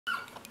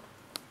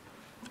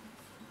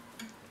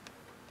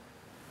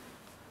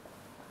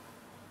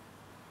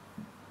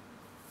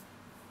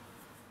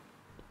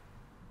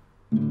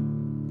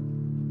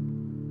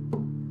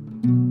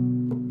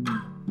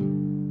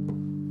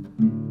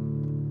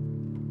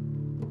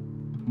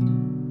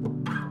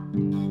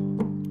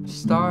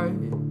Start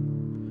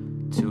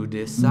to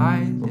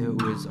decide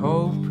it was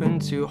open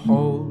to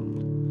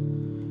hold,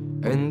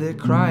 and the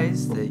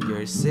cries that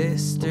your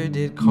sister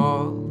did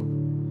call.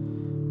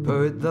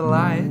 Put the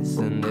lies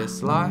in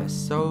this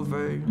loss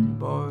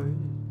overboard.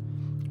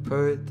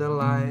 Put the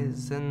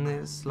lies in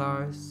this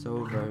loss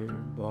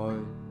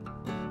overboard.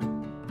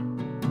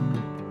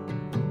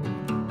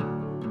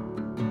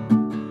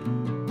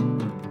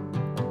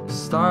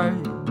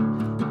 Start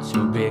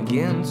to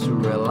begin to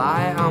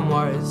rely on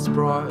what's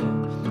brought,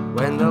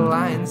 when the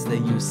lines that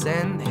you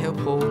send hit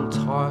pull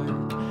taut,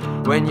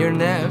 when your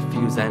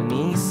nephews and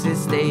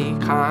nieces stay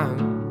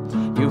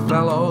calm. You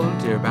felt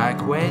older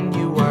back when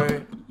you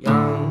were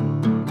young.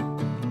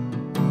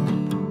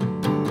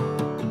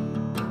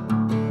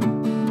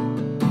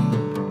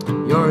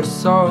 Your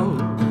soul,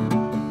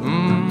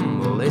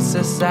 well, it's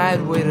a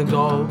sad way to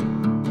go.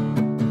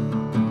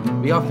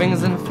 Your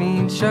fingers and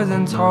features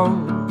and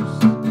toes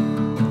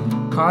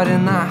caught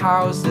in the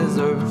houses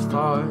of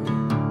thought,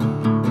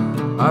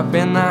 up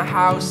in the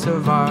house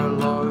of our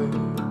Lord.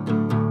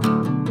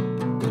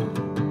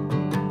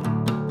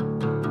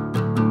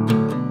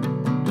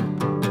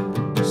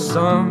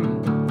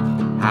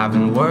 Some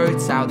haven't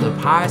worked out the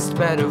past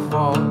better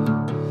fall,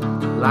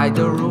 like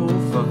the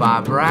roof of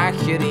our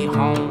brackety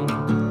home,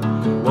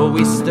 where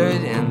we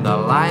stood in the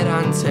light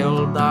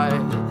until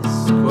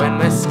dusk, when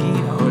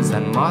mosquitoes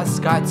and moths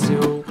got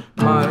too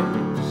much.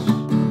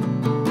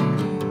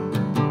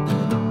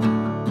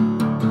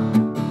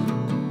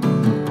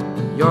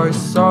 Your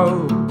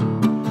soul,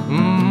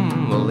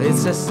 well,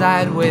 it's a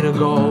sad way to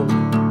go.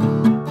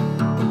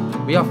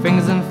 Your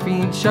fingers and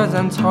features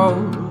and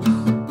toes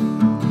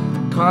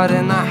caught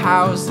in the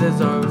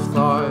houses of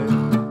thought,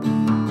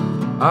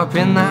 up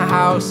in the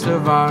house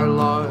of our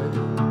Lord.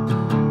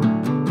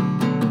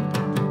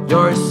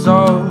 Your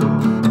soul,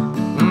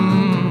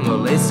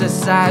 well, it's a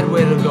sad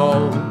way to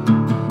go.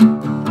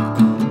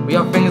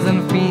 Your fingers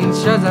and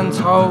features and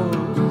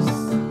toes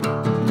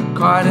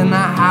caught in the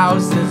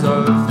houses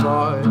of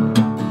thought,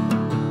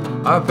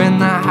 up in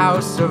the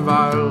house of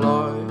our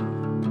Lord.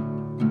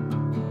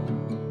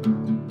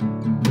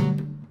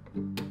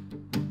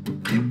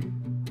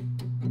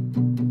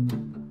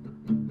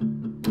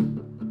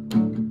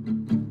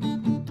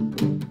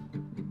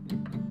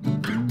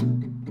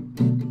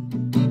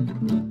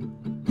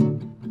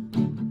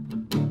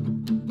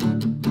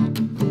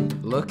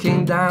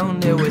 Looking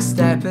down, it was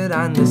stepping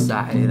on the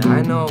side,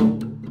 I know.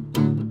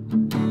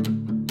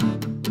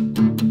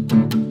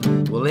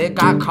 Well, it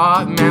got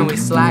caught, man, we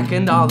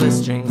slackened all the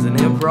strings and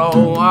it broke.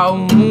 Oh,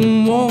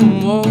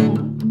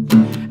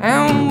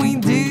 and we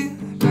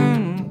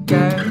didn't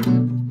get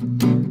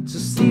to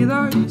see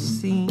the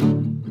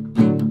scene,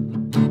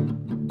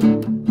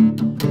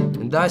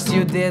 and thus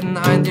you didn't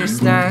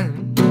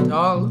understand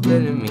all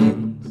that it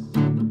means.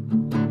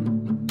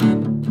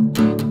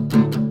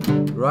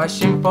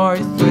 Rushing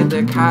forth with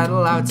the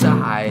cattle out to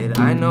hide,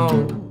 I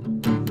know.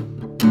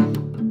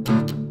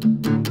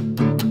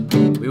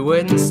 We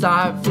wouldn't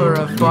stop for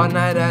a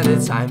fortnight at a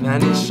time,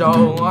 and it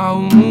shows.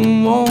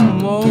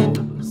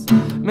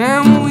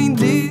 Man, we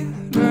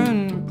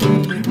didn't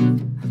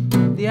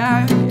breathe.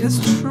 Yeah, it's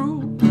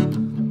true.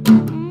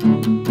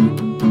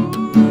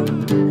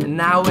 And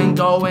now we're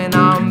going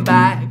on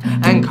back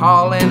and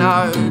calling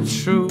our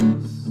truth.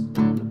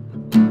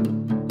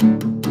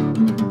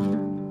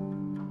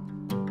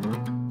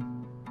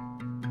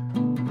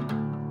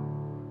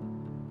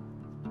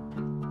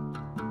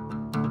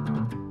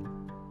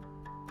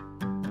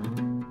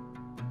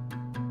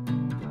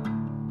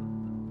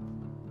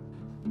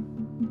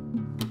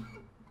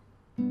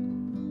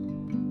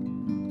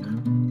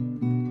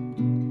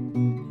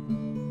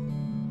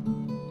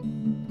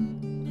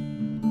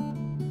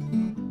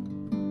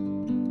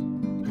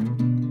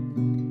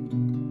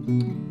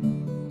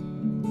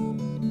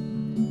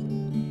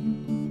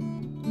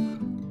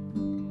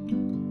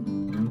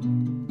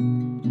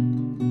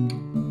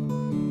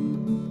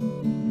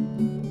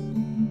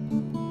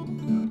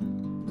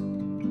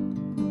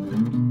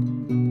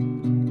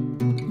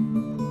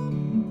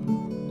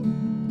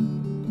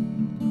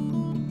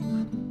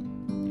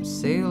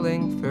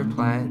 Sailing for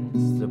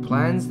plans, the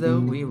plans that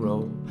we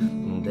wrote,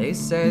 and they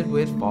said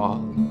we'd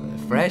fall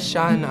fresh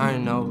on our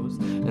nose.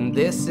 And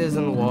this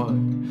isn't war,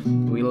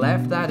 we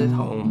left that at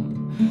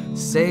home,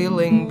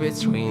 sailing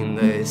between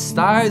the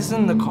stars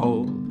and the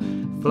cold,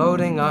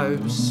 floating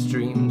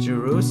upstream,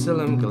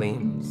 Jerusalem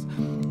gleams,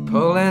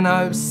 pulling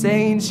up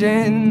St.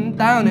 John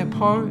down at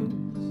ports.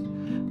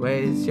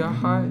 Where's your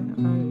heart?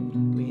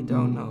 We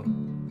don't know.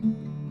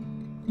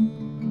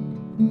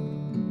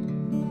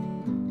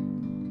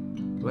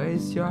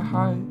 Where's your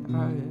heart?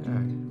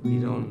 We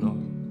don't know.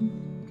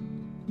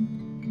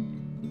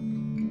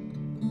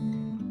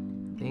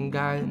 Ain't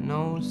got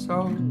no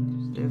souls,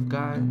 they've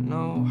got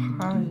no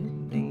heart.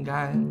 Ain't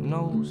got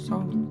no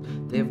souls,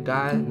 they've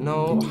got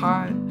no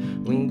heart.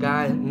 We ain't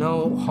got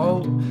no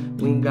hope,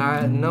 we ain't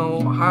got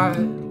no heart.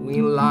 We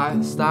We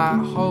lost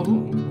our hope,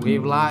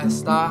 we've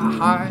lost our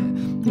heart.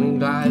 We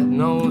got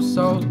no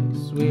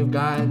souls, we've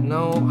got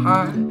no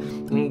heart.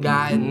 We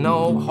got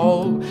no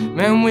hope,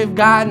 man, we've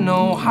got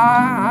no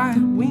heart.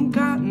 We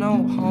got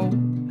no hope,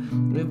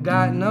 we've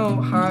got no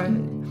heart.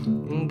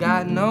 We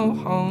got no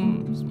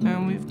homes,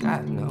 man, we've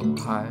got no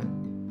heart.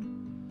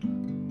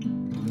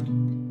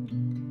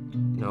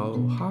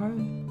 No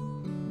heart.